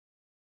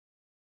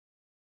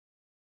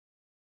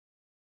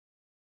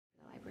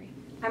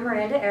I'm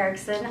Miranda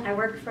Erickson. I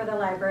work for the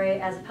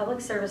library as a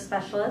public service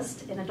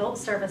specialist in adult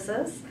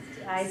services.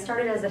 I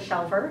started as a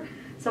shelver,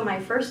 so my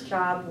first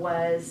job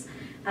was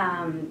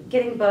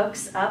getting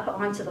books up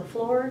onto the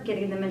floor,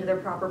 getting them into their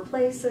proper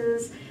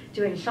places,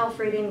 doing shelf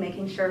reading,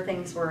 making sure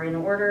things were in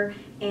order,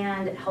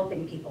 and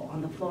helping people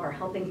on the floor,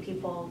 helping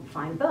people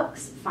find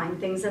books,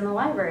 find things in the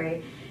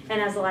library. And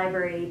as a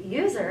library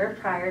user,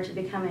 prior to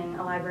becoming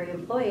a library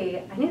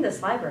employee, I knew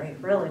this library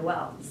really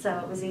well. So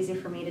it was easy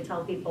for me to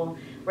tell people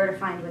where to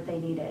find what they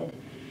needed.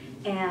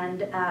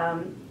 And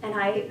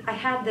I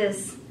had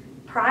this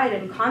pride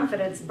and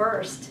confidence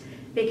burst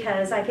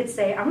because I could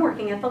say, I'm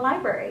working at the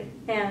library,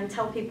 and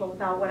tell people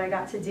about what I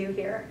got to do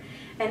here.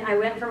 And I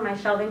went from my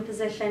shelving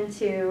position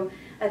to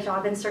a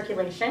job in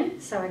circulation,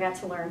 so I got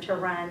to learn to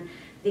run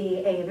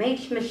the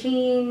AMH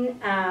machine,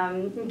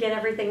 get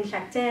everything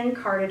checked in,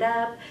 carded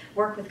up,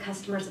 work with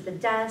customers at the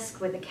desk,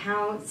 with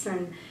accounts,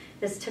 and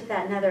just took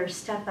that another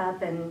step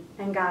up and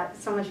got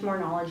so much more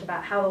knowledge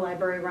about how the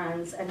library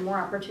runs and more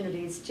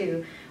opportunities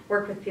to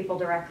work with people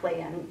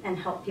directly and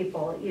help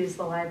people use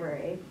the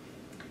library.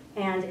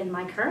 And in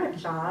my current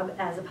job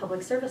as a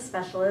public service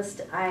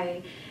specialist,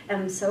 I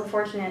am so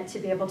fortunate to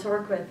be able to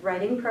work with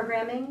writing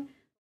programming.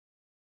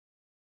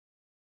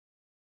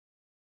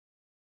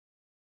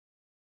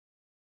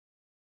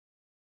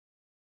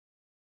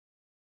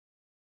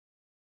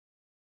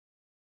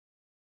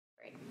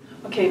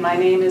 Okay, my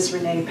name is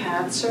Renee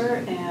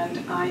Patzer,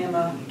 and I am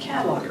a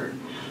cataloger.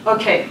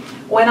 Okay,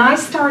 when I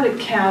started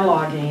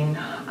cataloging,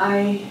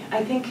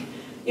 I think,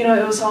 you know,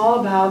 it was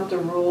all about the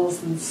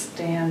rules and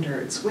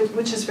standards,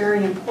 which is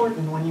very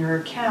important when you're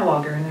a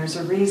cataloger, and there's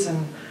a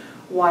reason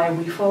why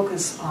we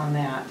focus on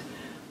that.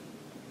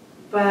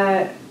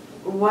 But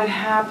what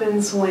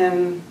happens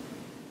when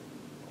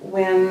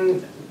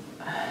the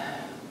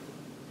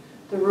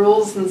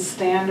rules and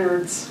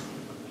standards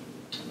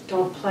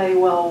don't play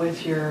well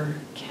with your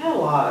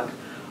catalog,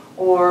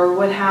 or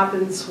what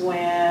happens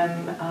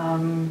when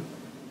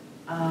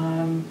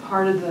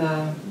part of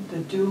the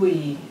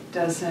DUI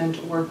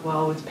doesn't work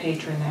well with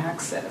patron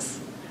access.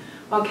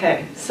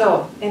 Okay,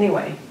 so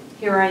anyway,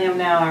 here I am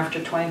now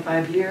after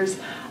 25 years.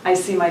 I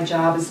see my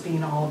job as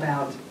being all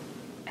about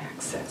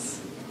access.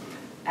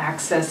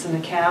 Access in the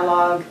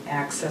catalog,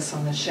 access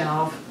on the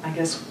shelf, I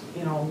guess,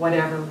 you know,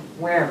 whatever,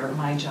 wherever,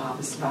 my job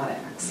is about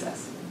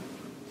access.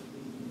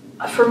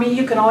 For me,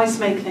 you can always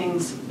make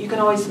things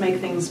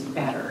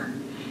better.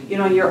 You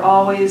know, you're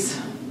always,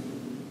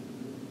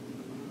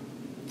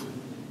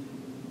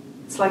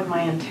 it's like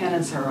my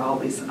antennas are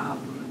always up.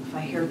 If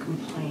I hear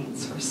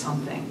complaints or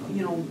something,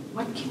 you know,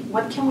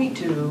 what can we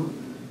do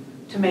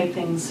to make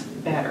things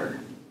better?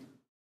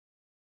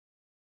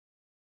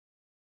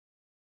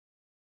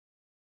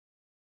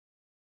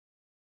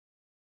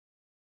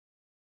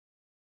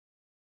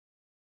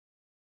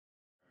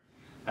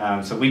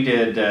 So we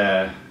did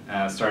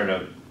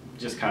started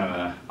just kind of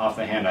a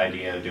off-the-hand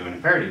idea of doing a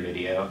parody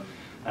video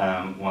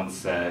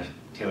once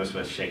Taylor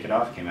Swift's Shake It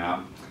Off came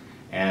out.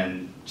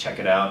 And Check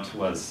It Out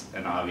was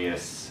an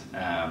obvious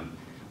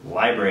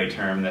library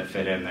term that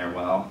fit in there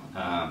well.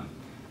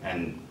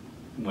 And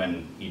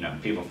when, you know,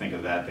 people think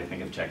of that, they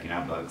think of checking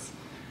out books.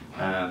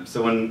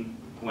 So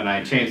when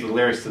I changed the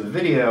lyrics to the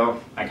video,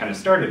 I kind of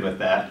started with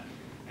that.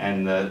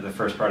 And the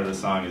first part of the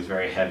song is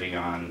very heavy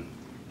on,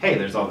 hey,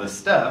 there's all this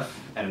stuff,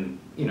 and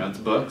you know, it's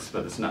books,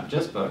 but it's not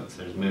just books.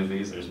 There's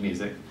movies, there's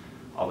music,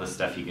 all this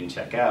stuff you can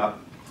check out.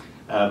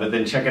 But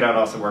then Check It Out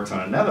also works on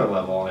another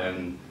level,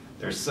 and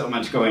there's so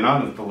much going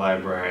on at the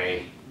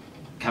library.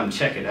 Come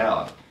check it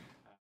out.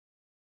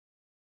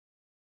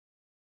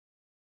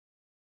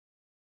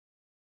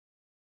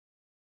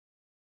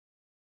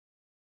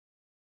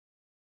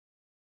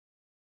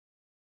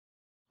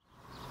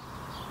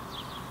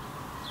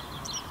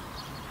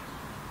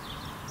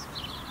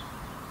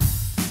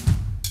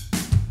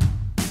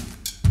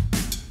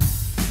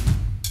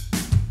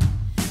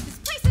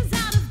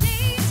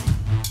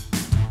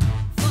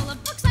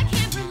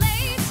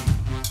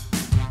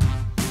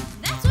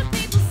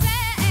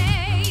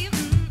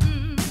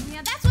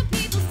 That's what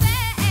people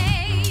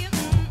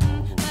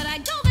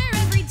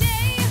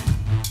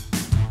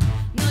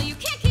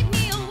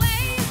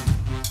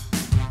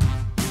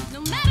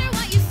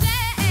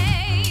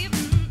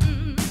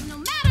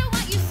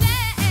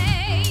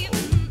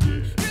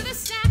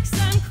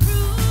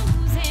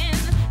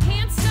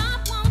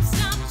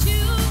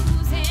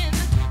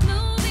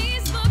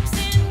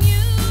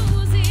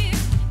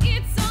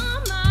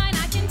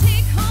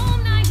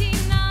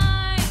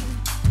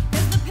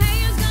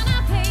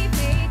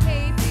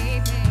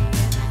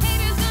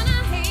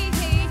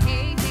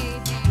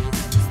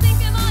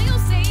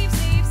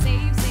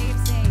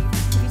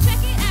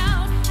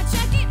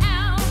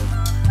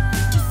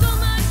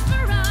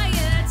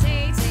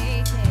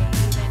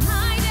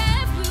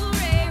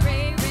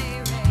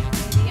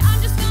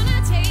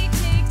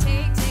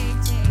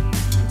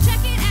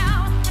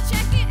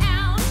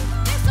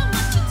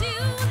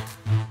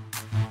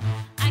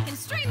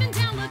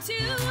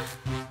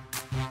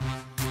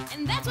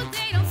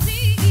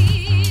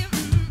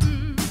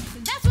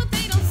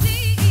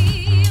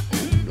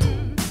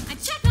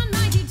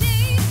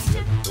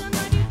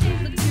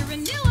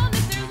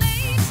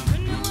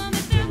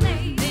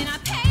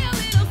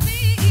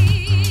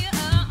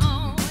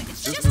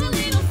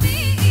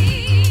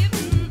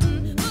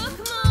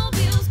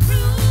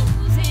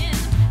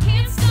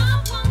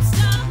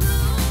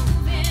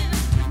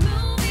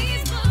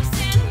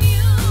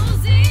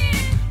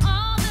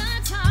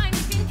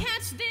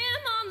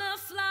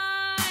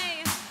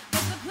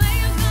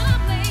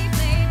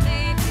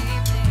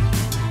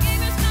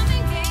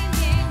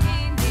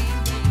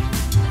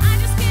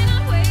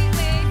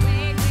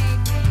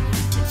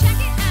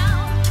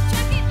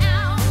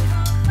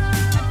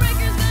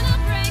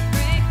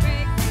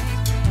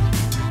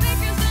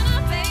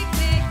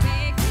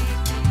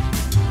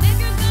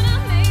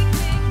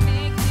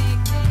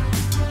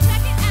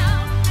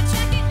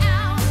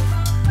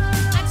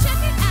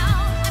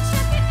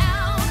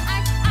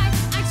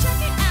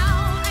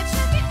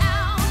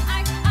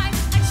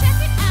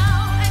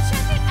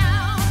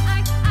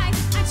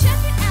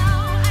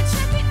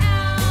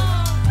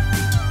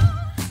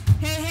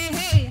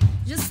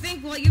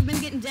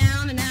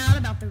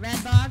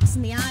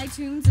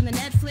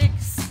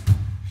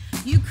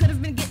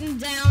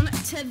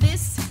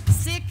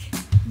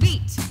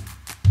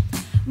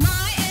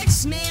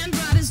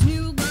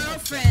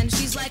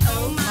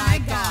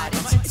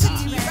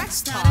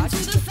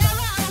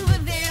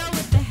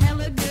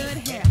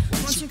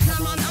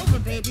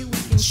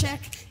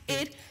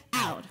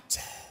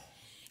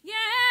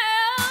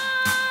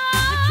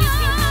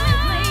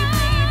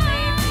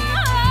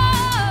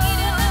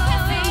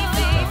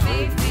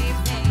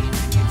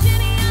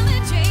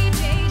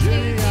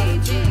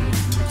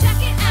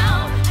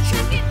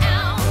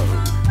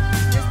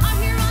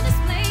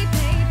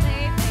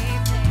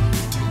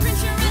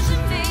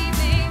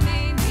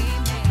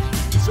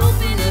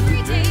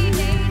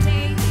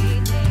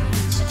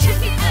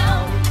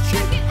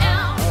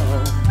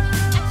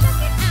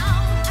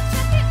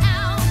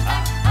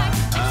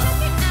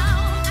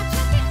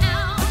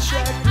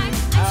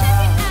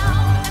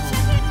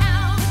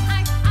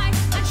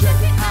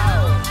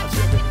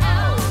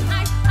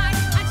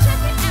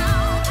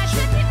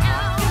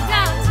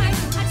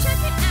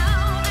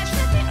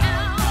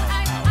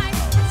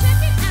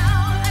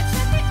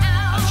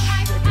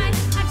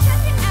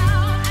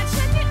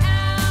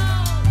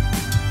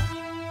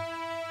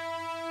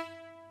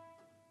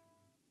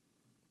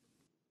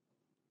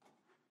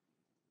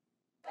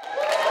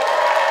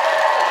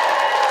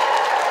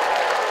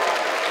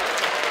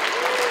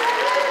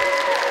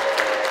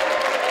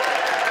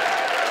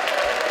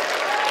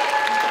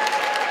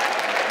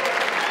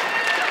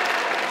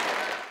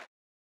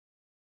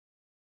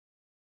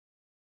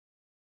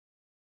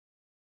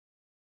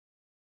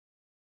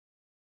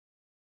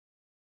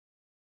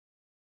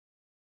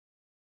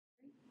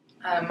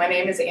My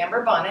name is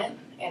Amber Bonnet,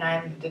 and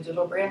I'm the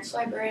digital branch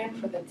librarian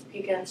for the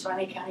Topeka and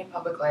Shawnee County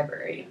Public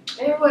Library.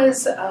 There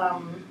was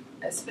a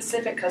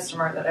specific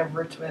customer that I've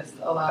worked with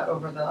a lot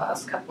over the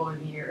last couple of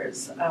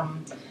years,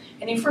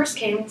 and he first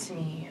came to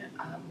me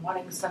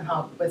wanting some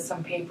help with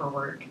some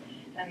paperwork,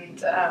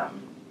 and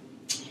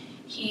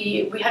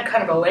we had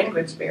kind of a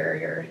language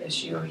barrier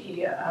issue.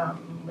 He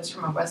was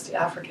from a West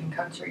African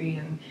country,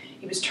 and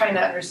he was trying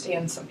to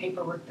understand some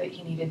paperwork that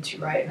he needed to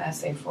write an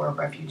essay for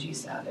refugee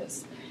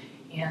status.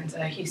 And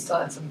he still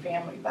had some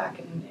family back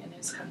in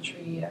his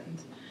country, and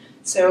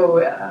so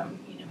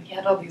he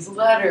had all these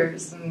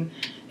letters and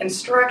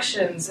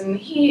instructions, and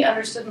he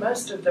understood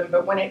most of them.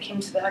 But when it came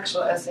to the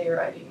actual essay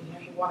writing,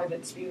 he wanted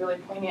it to be really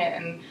poignant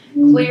and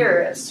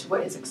clear as to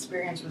what his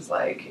experience was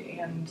like,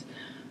 and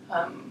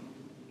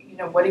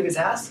what he was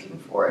asking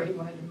for. He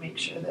wanted to make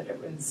sure that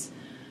it was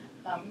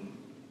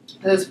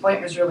that his point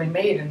was really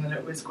made and that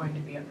it was going to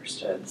be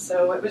understood.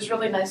 So it was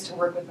really nice to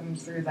work with him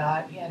through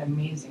that. He had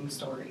amazing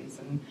stories,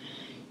 and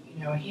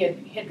he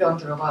had gone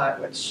through a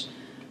lot, which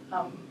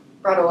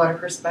brought a lot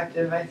of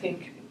perspective, I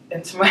think,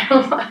 into my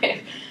own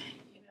life.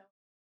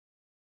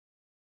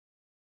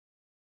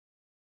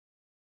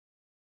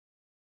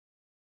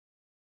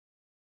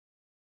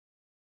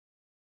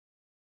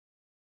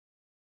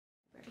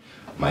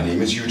 My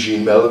name is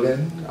Eugene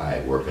Melvin.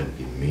 I work in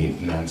the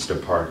maintenance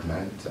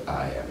department.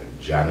 I am a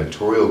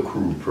janitorial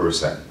crew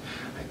person.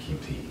 I keep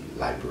the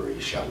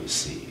library, shall we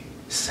say,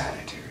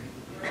 sanitary.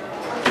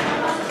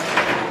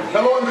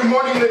 Hello and good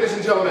morning, ladies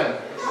and gentlemen.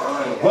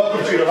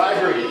 Welcome to your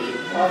library.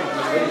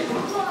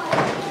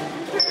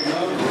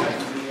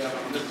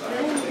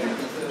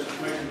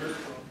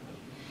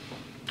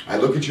 I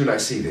look at you and I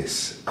see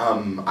this.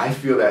 I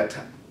feel that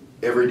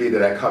every day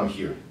that I come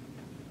here,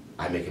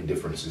 I make a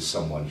difference to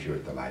someone here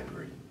at the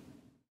library.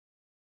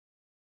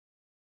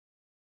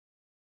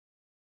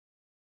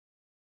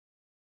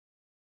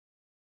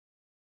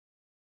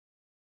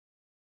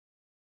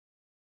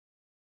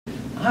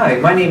 Hi,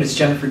 my name is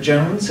Jennifer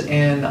Jones,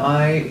 and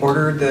I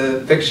ordered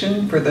the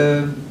fiction for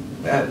the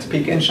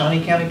Topeka and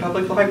Shawnee County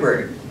Public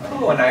Library.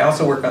 Oh, and I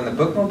also work on the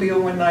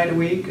bookmobile one night a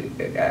week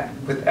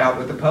out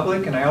with the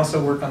public, and I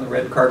also work on the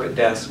red carpet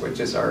desk, which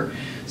is our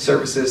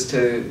services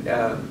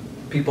to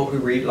people who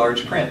read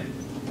large print.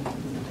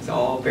 It's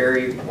all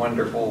very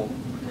wonderful,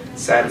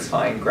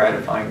 satisfying,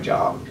 gratifying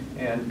job.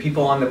 And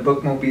people on the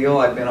bookmobile,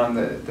 I've been on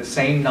the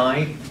same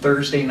night,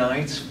 Thursday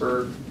nights,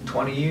 for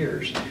 20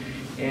 years.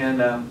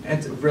 And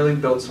it's really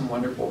built some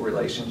wonderful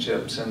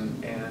relationships,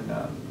 and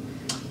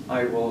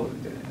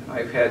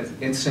I've had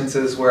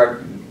instances where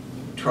I've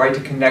tried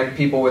to connect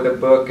people with a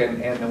book, and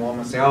the woman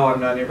will say, oh, I'm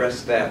not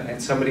interested in that. And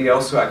somebody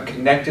else who I've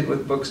connected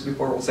with books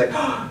before will say,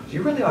 oh,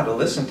 you really ought to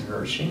listen to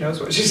her. She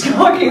knows what she's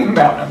talking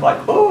about. And I'm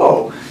like,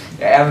 oh,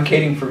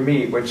 advocating for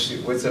me, which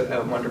was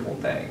a wonderful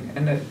thing.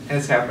 And it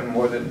has happened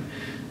more than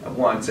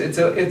once.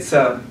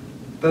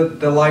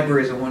 The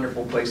library is a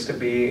wonderful place to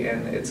be,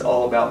 and it's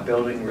all about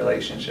building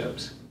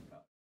relationships.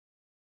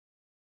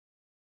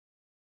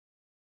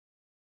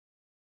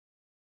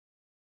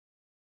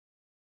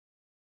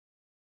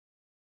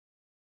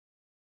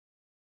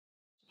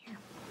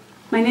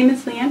 My name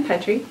is Leanne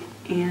Petrie,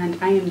 and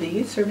I am the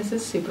Youth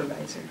Services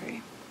Supervisor.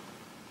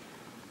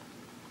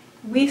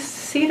 We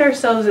seat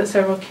ourselves at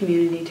several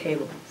community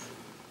tables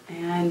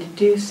and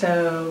do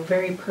so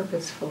very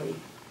purposefully.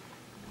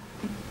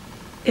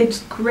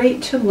 It's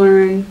great to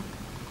learn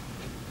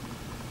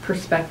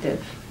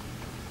perspective.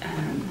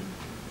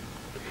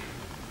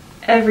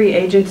 Every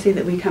agency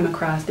that we come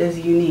across is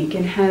unique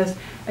and has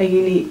a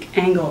unique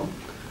angle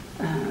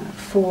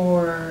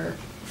for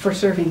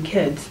serving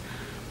kids.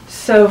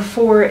 So,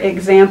 for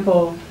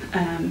example,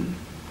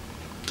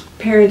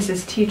 Parents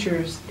as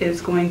Teachers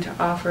is going to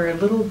offer a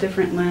little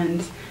different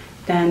lens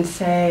than,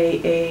 say,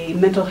 a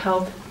mental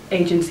health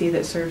agency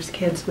that serves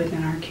kids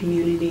within our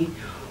community,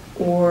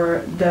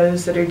 or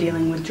those that are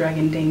dealing with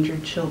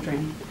drug-endangered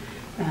children.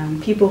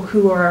 People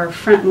who are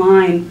front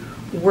line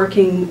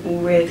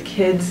working with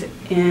kids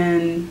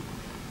in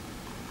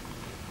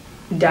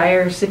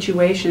dire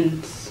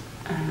situations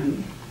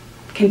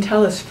can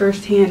tell us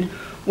firsthand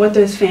what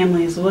those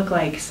families look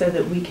like so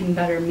that we can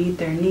better meet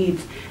their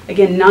needs.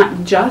 Again,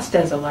 not just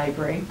as a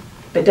library,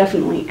 but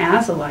definitely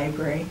as a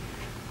library,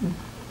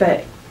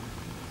 but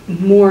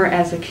more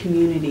as a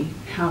community.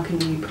 How can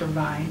we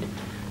provide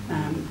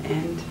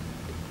and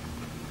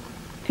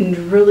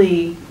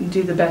really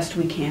do the best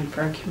we can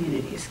for our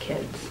community's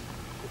kids.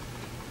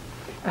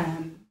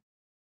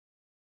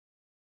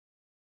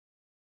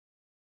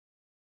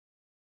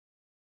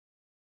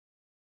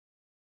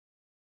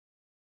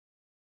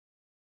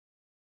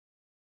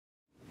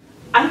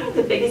 I think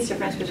the biggest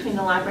difference between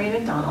the library and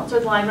McDonald's, or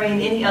the library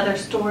and any other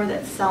store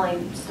that's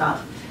selling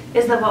stuff,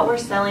 is that what we're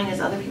selling is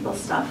other people's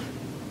stuff.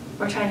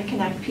 We're trying to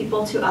connect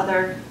people to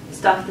other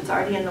stuff that's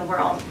already in the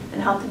world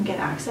and help them get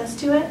access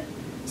to it.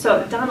 So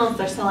at McDonald's,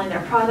 they're selling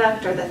their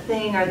product or the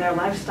thing or their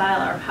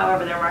lifestyle or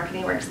however their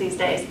marketing works these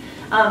days.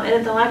 And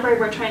at the library,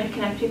 we're trying to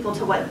connect people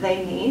to what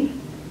they need.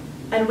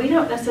 And we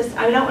don't necessarily,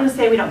 I don't want to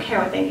say we don't care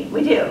what they need.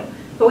 We do.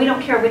 but we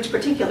don't care which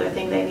particular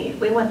thing they need.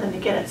 We want them to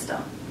get it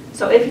still.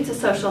 So if it's a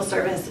social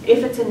service,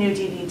 if it's a new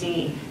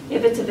DVD,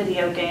 if it's a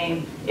video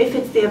game, if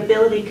it's the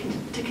ability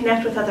to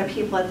connect with other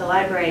people at the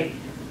library,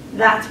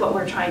 that's what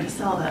we're trying to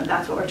sell them.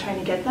 That's what we're trying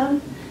to get them.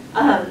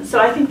 So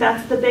I think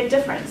that's the big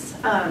difference.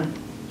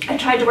 I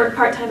tried to work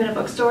part-time in a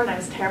bookstore and I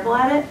was terrible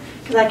at it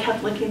because I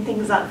kept looking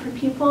things up for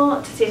people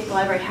to see if the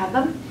library had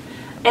them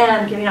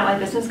and giving out my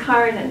business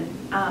card, and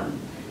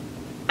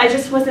I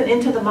just wasn't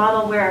into the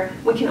model where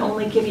we can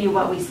only give you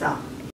what we sell.